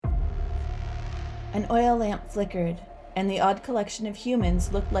An oil lamp flickered, and the odd collection of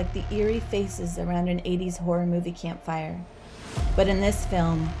humans looked like the eerie faces around an 80s horror movie campfire. But in this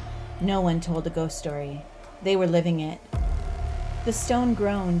film, no one told a ghost story. They were living it. The stone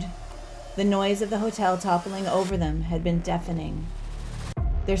groaned. The noise of the hotel toppling over them had been deafening.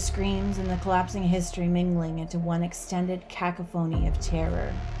 Their screams and the collapsing history mingling into one extended cacophony of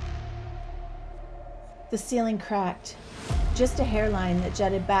terror. The ceiling cracked, just a hairline that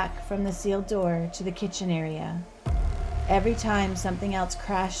jutted back from the sealed door to the kitchen area. Every time something else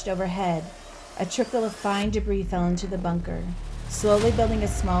crashed overhead, a trickle of fine debris fell into the bunker, slowly building a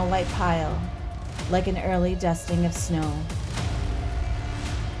small white pile, like an early dusting of snow.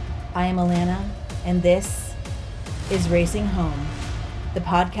 I am Alana, and this is Racing Home, the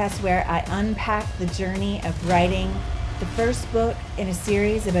podcast where I unpack the journey of writing the first book in a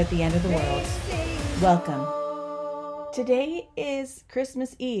series about the end of the world. Welcome. Today is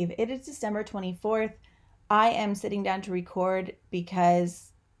Christmas Eve. It is December 24th. I am sitting down to record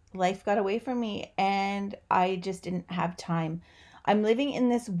because life got away from me and I just didn't have time. I'm living in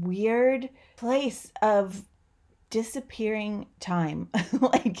this weird place of disappearing time.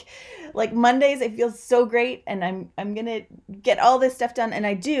 like Mondays I feel so great and I'm going to get all this stuff done, and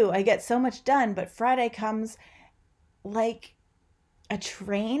I do. I get so much done, but Friday comes like a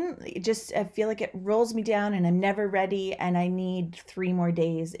train. I feel like it rolls me down and I'm never ready, and I need 3 more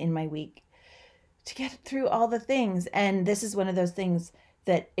days in my week to get through all the things. And this is one of those things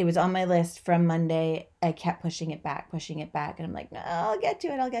that it was on my list from Monday. I kept pushing it back. And I'm like, no, I'll get to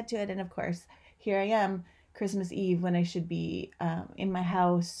it. And of course, here I am, Christmas Eve, when I should be in my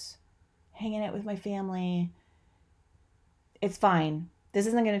house, hanging out with my family. It's fine. This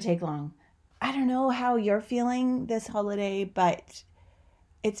isn't going to take long. I don't know how you're feeling this holiday, but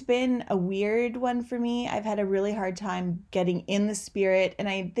it's been a weird one for me. I've had a really hard time getting in the spirit, and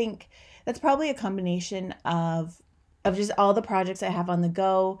I think that's probably a combination of just all the projects I have on the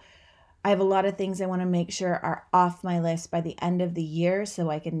go. I have a lot of things I want to make sure are off my list by the end of the year so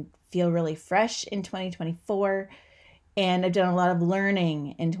I can feel really fresh in 2024. And I've done a lot of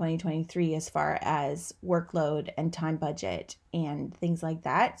learning in 2023 as far as workload and time budget and things like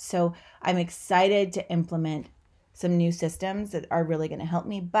that. So I'm excited to implement some new systems that are really going to help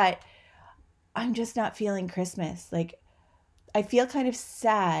me, but I'm just not feeling Christmas. Like, I feel kind of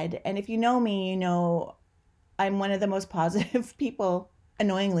sad. And if you know me, you know I'm one of the most positive people,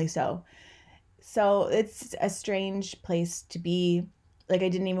 annoyingly so. So it's a strange place to be. Like, I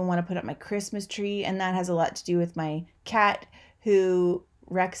didn't even want to put up my Christmas tree, and that has a lot to do with my cat who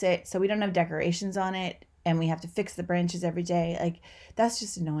wrecks it. So we don't have decorations on it, and we have to fix the branches every day. Like, that's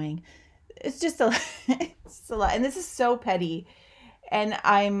just annoying. It's just it's a lot. And this is so petty. And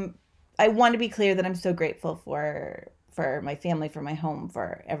I want to be clear that I'm so grateful for my family, for my home,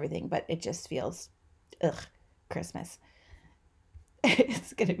 for everything, but it just feels Christmas.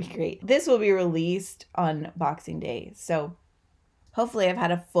 It's going to be great. This will be released on Boxing Day. So hopefully I've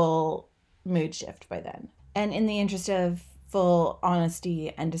had a full mood shift by then. And in the interest of full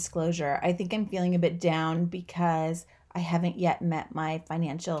honesty and disclosure, I think I'm feeling a bit down because I haven't yet met my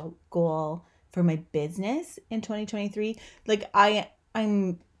financial goal for my business in 2023. Like,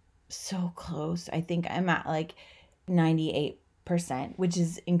 I'm so close. I think I'm at like 98%, which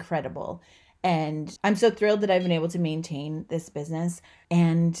is incredible. And I'm so thrilled that I've been able to maintain this business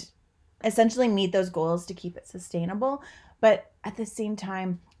and essentially meet those goals to keep it sustainable. But at the same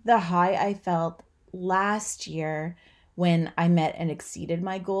time, the high I felt last year when I met and exceeded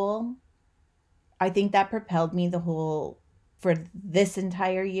my goal, I think that propelled me for this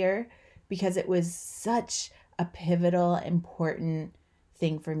entire year, because it was such a pivotal, important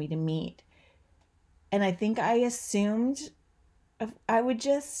thing for me to meet. And I think I assumed I would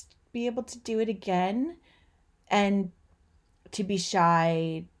just be able to do it again and to be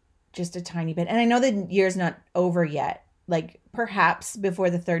shy just a tiny bit. And I know the year's not over yet. Like, perhaps before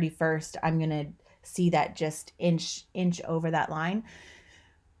the 31st, I'm going to see that just inch over that line.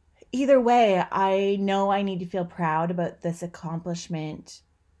 Either way, I know I need to feel proud about this accomplishment,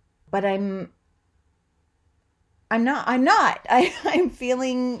 but I'm not. I'm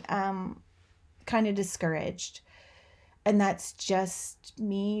feeling kind of discouraged. And that's just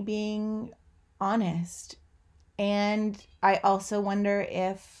me being honest. And I also wonder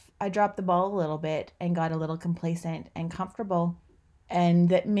if I dropped the ball a little bit and got a little complacent and comfortable, and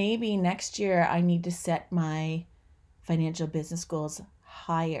that maybe next year I need to set my financial business goals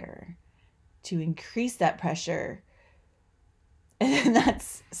higher to increase that pressure. And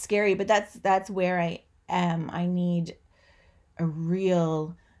that's scary, but that's where I am. I need a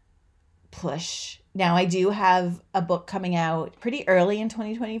real push. Now, I do have a book coming out pretty early in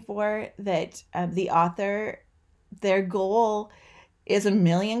 2024 that the author, their goal is 1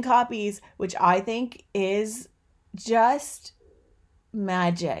 million copies, which I think is just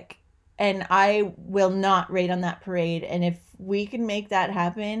magic. And I will not raid on that parade. And if we can make that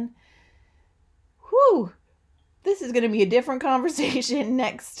happen, whew, this is going to be a different conversation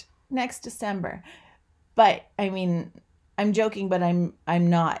next December. But I mean, I'm joking, but I'm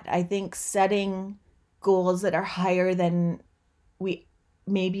not. I think setting goals that are higher than we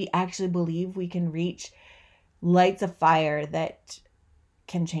maybe actually believe we can reach lights a fire that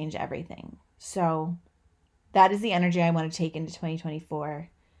can change everything. So that is the energy I want to take into 2024.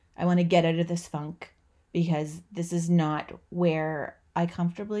 I want to get out of this funk because this is not where I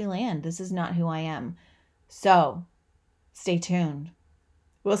comfortably land. This is not who I am. So stay tuned.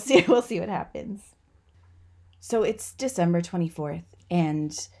 We'll see what happens. So it's December 24th,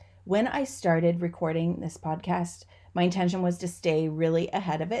 and when I started recording this podcast, my intention was to stay really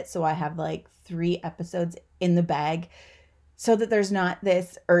ahead of it. So I have like 3 episodes in the bag so that there's not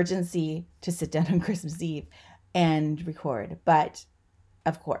this urgency to sit down on Christmas Eve and record. But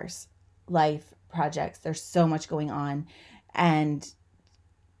of course, life, projects, there's so much going on, and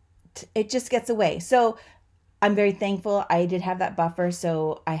it just gets away. So I'm very thankful I did have that buffer,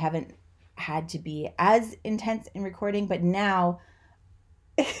 so I haven't had to be as intense in recording. But now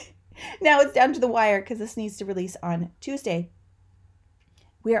it's down to the wire because this needs to release on Tuesday.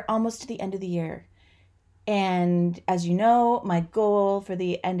 We are almost to the end of the year. And as you know, my goal for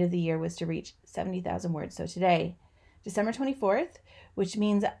the end of the year was to reach 70,000 words. So today, December 24th, which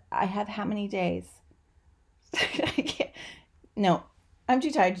means I have how many days? No, I'm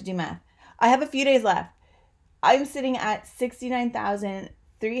too tired to do math. I have a few days left. I'm sitting at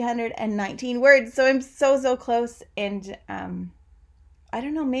 69,319 words. So I'm so close. And I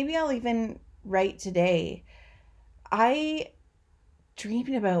don't know, maybe I'll even write today. I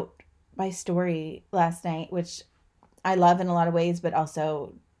dreamed about my story last night, which I love in a lot of ways, but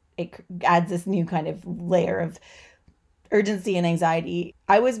also it adds this new kind of layer of urgency and anxiety.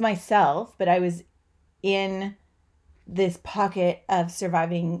 I was myself, but I was in this pocket of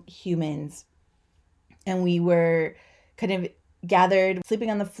surviving humans, and we were kind of gathered,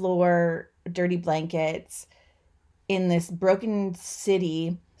 sleeping on the floor, dirty blankets in this broken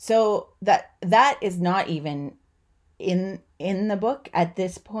city. So that is not even in the book at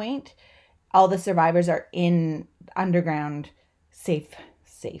this point. All the survivors are in underground safe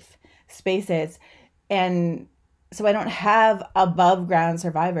spaces. And so I don't have above ground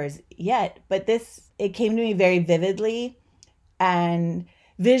survivors yet, but it came to me very vividly, and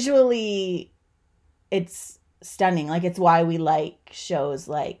visually it's stunning. Like, it's why we like shows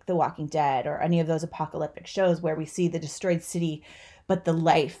like The Walking Dead or any of those apocalyptic shows where we see the destroyed city, but the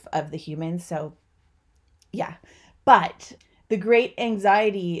life of the humans. So yeah. But the great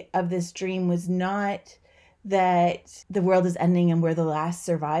anxiety of this dream was not that the world is ending and we're the last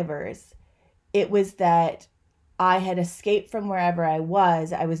survivors. It was that I had escaped from wherever I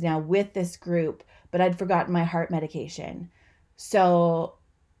was. I was now with this group, but I'd forgotten my heart medication. So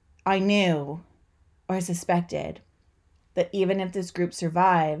I knew, or suspected, that even if this group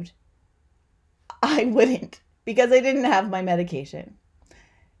survived, I wouldn't, because I didn't have my medication.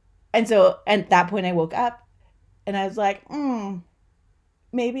 And so at that point I woke up and I was like,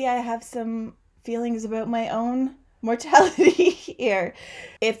 maybe I have some feelings about my own mortality here.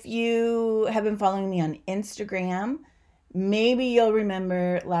 If you have been following me on Instagram, maybe you'll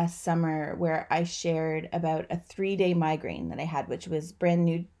remember last summer where I shared about a 3-day migraine that I had, which was brand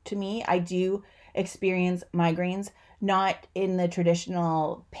new to me. I do experience migraines, not in the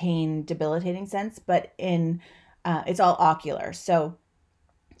traditional pain, debilitating sense, but in it's all ocular. So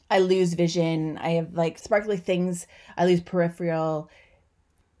I lose vision. I have like sparkly things. I lose peripheral.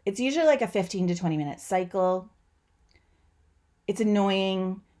 It's usually like a 15 to 20 minute cycle. It's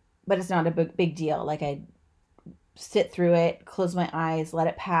annoying, but it's not a big deal. Like, I sit through it, close my eyes, let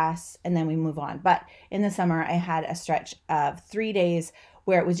it pass, and then we move on. But in the summer, I had a stretch of 3 days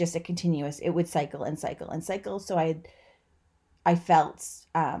where it was just a continuous, it would cycle and cycle and cycle. So I felt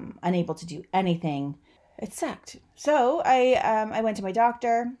unable to do anything. It sucked. So I went to my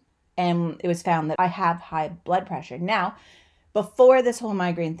doctor, and it was found that I have high blood pressure. Now, before this whole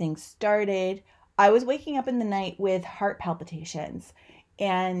migraine thing started, I was waking up in the night with heart palpitations.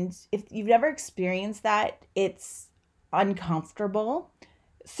 And if you've never experienced that, it's uncomfortable.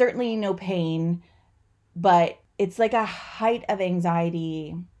 Certainly no pain, but it's like a height of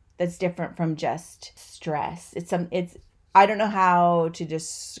anxiety that's different from just stress. I don't know how to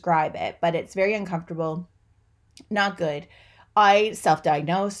describe it, but it's very uncomfortable, not good. I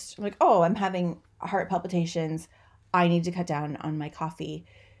self-diagnosed, like, oh, I'm having heart palpitations. I need to cut down on my coffee,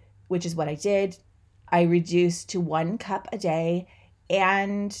 which is what I did. I reduced to 1 cup a day,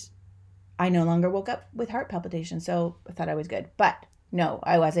 and I no longer woke up with heart palpitations. So I thought I was good. But no,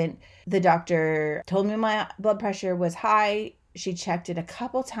 I wasn't. The doctor told me my blood pressure was high. She checked it a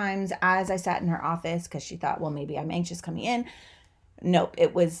couple times as I sat in her office because she thought, well, maybe I'm anxious coming in. Nope,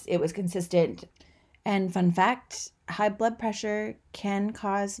 it was consistent. And fun fact, high blood pressure can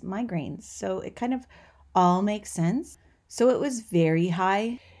cause migraines. So it kind of all makes sense. So it was very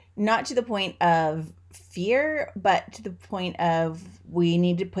high, not to the point of fear, but to the point of we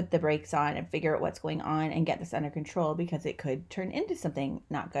need to put the brakes on and figure out what's going on and get this under control because it could turn into something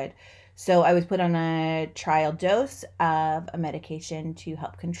not good. So I was put on a trial dose of a medication to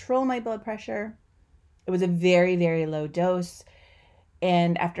help control my blood pressure. It was a very, very low dose.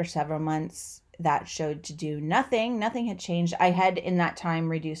 And after several months, that showed to do nothing. Nothing had changed. I had in that time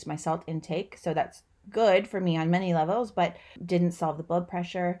reduced my salt intake. So that's good for me on many levels, but didn't solve the blood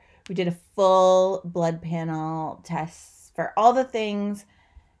pressure. We did a full blood panel tests for all the things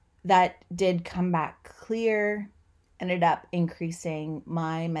that did come back clear. Ended up increasing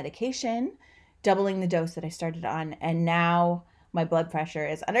my medication, doubling the dose that I started on. And now my blood pressure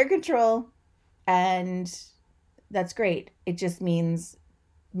is under control. And that's great. It just means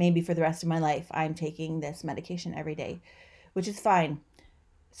maybe for the rest of my life, I'm taking this medication every day, which is fine.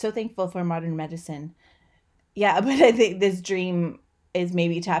 So thankful for modern medicine. Yeah, but I think this dream is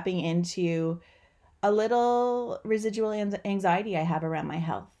maybe tapping into a little residual anxiety I have around my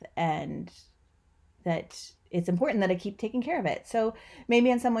health, and that it's important that I keep taking care of it. So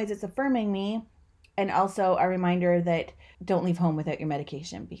maybe in some ways it's affirming me, and also a reminder that don't leave home without your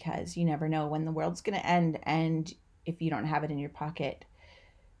medication because you never know when the world's going to end, and if you don't have it in your pocket,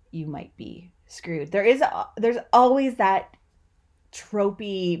 you might be screwed. There's always that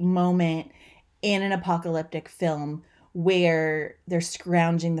tropey moment in an apocalyptic film where they're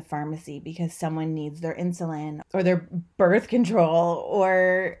scrounging the pharmacy because someone needs their insulin or their birth control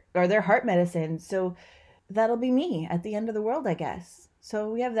or their heart medicine. So that'll be me at the end of the world, I guess.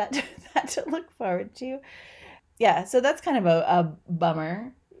 So we have that that to look forward to. Yeah, so that's kind of a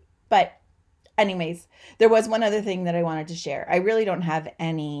bummer. But anyways, there was one other thing that I wanted to share. I really don't have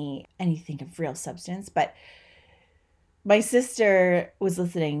anything of real substance, but my sister was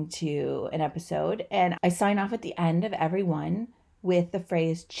listening to an episode, and I sign off at the end of every one with the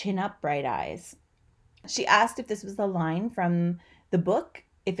phrase "chin up, bright eyes." She asked if this was a line from the book,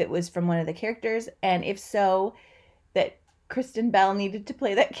 if it was from one of the characters, and if so, that Kristen Bell needed to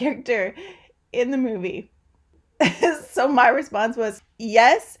play that character in the movie. So my response was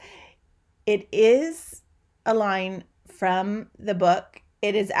yes, it is a line from the book.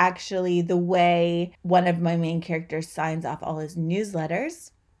 It is actually the way one of my main characters signs off all his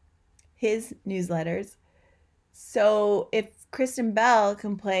newsletters. So if Kristen Bell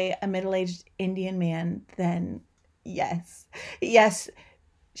can play a middle-aged Indian man, then yes,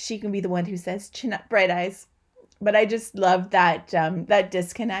 she can be the one who says "chin up, bright eyes." But I just loved that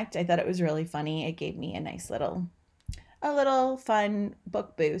disconnect. I thought it was really funny. It gave me a little fun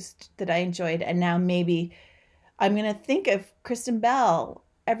book boost that I enjoyed. And now maybe I'm going to think of Kristen Bell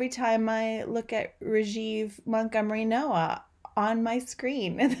every time I look at Rajiv Montgomery Noah on my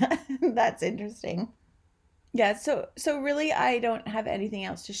screen. That's interesting. Yeah, so really I don't have anything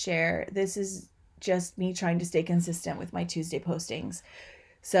else to share. This is just me trying to stay consistent with my Tuesday postings.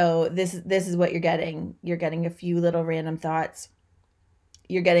 So this is what you're getting. You're getting a few little random thoughts.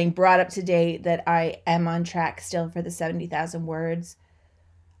 You're getting brought up to date that I am on track still for the 70,000 words.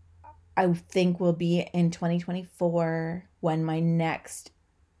 I think we'll be in 2024 when my next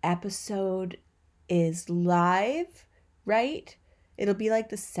episode is live, right? It'll be like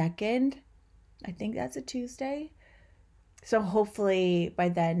the 2nd. I think that's a Tuesday. So hopefully by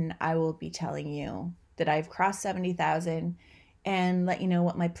then I will be telling you that I've crossed 70,000 and let you know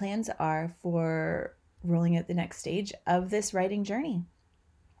what my plans are for rolling out the next stage of this writing journey.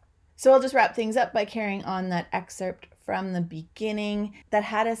 So I'll just wrap things up by carrying on that excerpt from the beginning that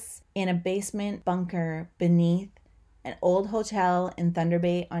had us in a basement bunker beneath an old hotel in Thunder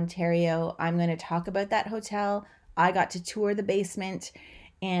Bay, Ontario. I'm going to talk about that hotel. I got to tour the basement,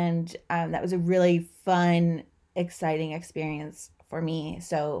 and that was a really fun, exciting experience for me.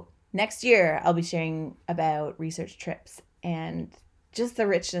 So next year, I'll be sharing about research trips and just the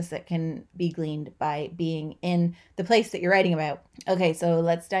richness that can be gleaned by being in the place that you're writing about. Okay, so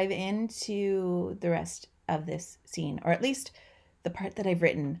let's dive into the rest of this scene, or at least the part that I've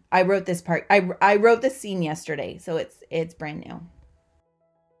written. I wrote this part. I wrote this scene yesterday, so it's brand new.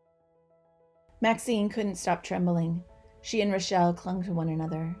 Maxine couldn't stop trembling. She and Rochelle clung to one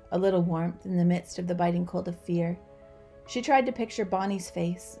another, a little warmth in the midst of the biting cold of fear. She tried to picture Bonnie's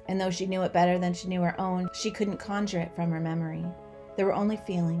face, and though she knew it better than she knew her own, she couldn't conjure it from her memory. There were only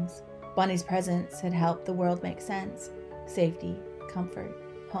feelings. Bonnie's presence had helped the world make sense. Safety, comfort,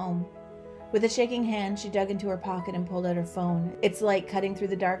 home. With a shaking hand, she dug into her pocket and pulled out her phone, its light cutting through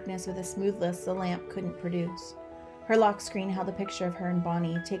the darkness with a smoothness the lamp couldn't produce. Her lock screen held a picture of her and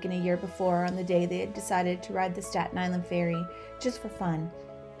Bonnie, taken a year before on the day they had decided to ride the Staten Island ferry just for fun,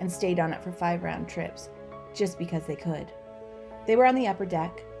 and stayed on it for 5 round trips, just because they could. They were on the upper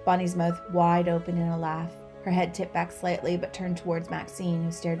deck, Bonnie's mouth wide open in a laugh, her head tipped back slightly but turned towards Maxine,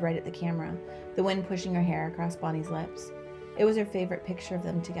 who stared right at the camera, the wind pushing her hair across Bonnie's lips. It was her favorite picture of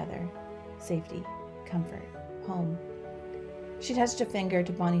them together. Safety, comfort, home. She touched a finger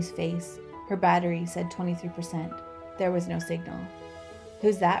to Bonnie's face. Her battery said 23%. There was no signal.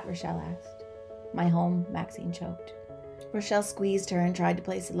 "Who's that?" Rochelle asked. "My home," Maxine choked. Rochelle squeezed her and tried to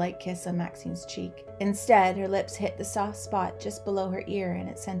place a light kiss on Maxine's cheek. Instead, her lips hit the soft spot just below her ear, and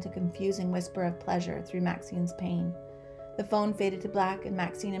it sent a confusing whisper of pleasure through Maxine's pain. The phone faded to black, and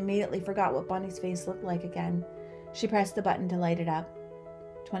Maxine immediately forgot what Bonnie's face looked like again. She pressed the button to light it up.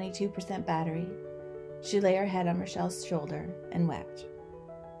 22% battery. She lay her head on Rochelle's shoulder and wept.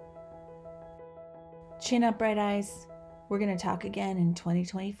 Chin up, Bright Eyes. We're going to talk again in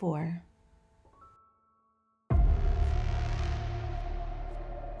 2024.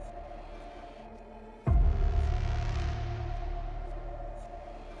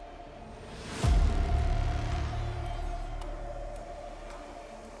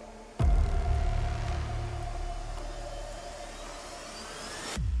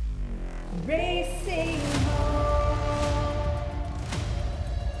 Racing home.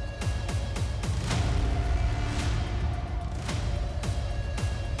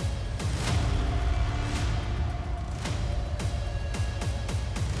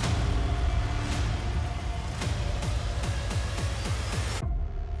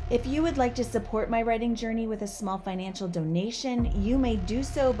 If you would like to support my writing journey with a small financial donation, you may do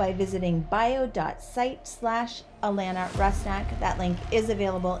so by visiting bio.site/Alana Rusnak. That link is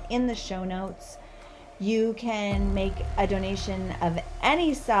available in the show notes. You can make a donation of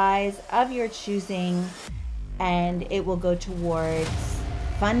any size of your choosing, and it will go towards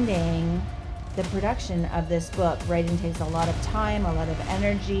funding the production of this book. Writing takes a lot of time, a lot of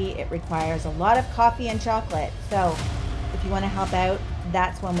energy. It requires a lot of coffee and chocolate. So if you want to help out,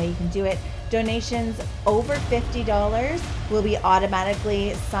 that's one way you can do it. Donations over $50 will be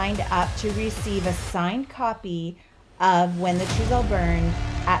automatically signed up to receive a signed copy of When the Trees All Burned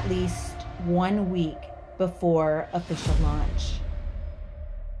at least 1 week before official launch.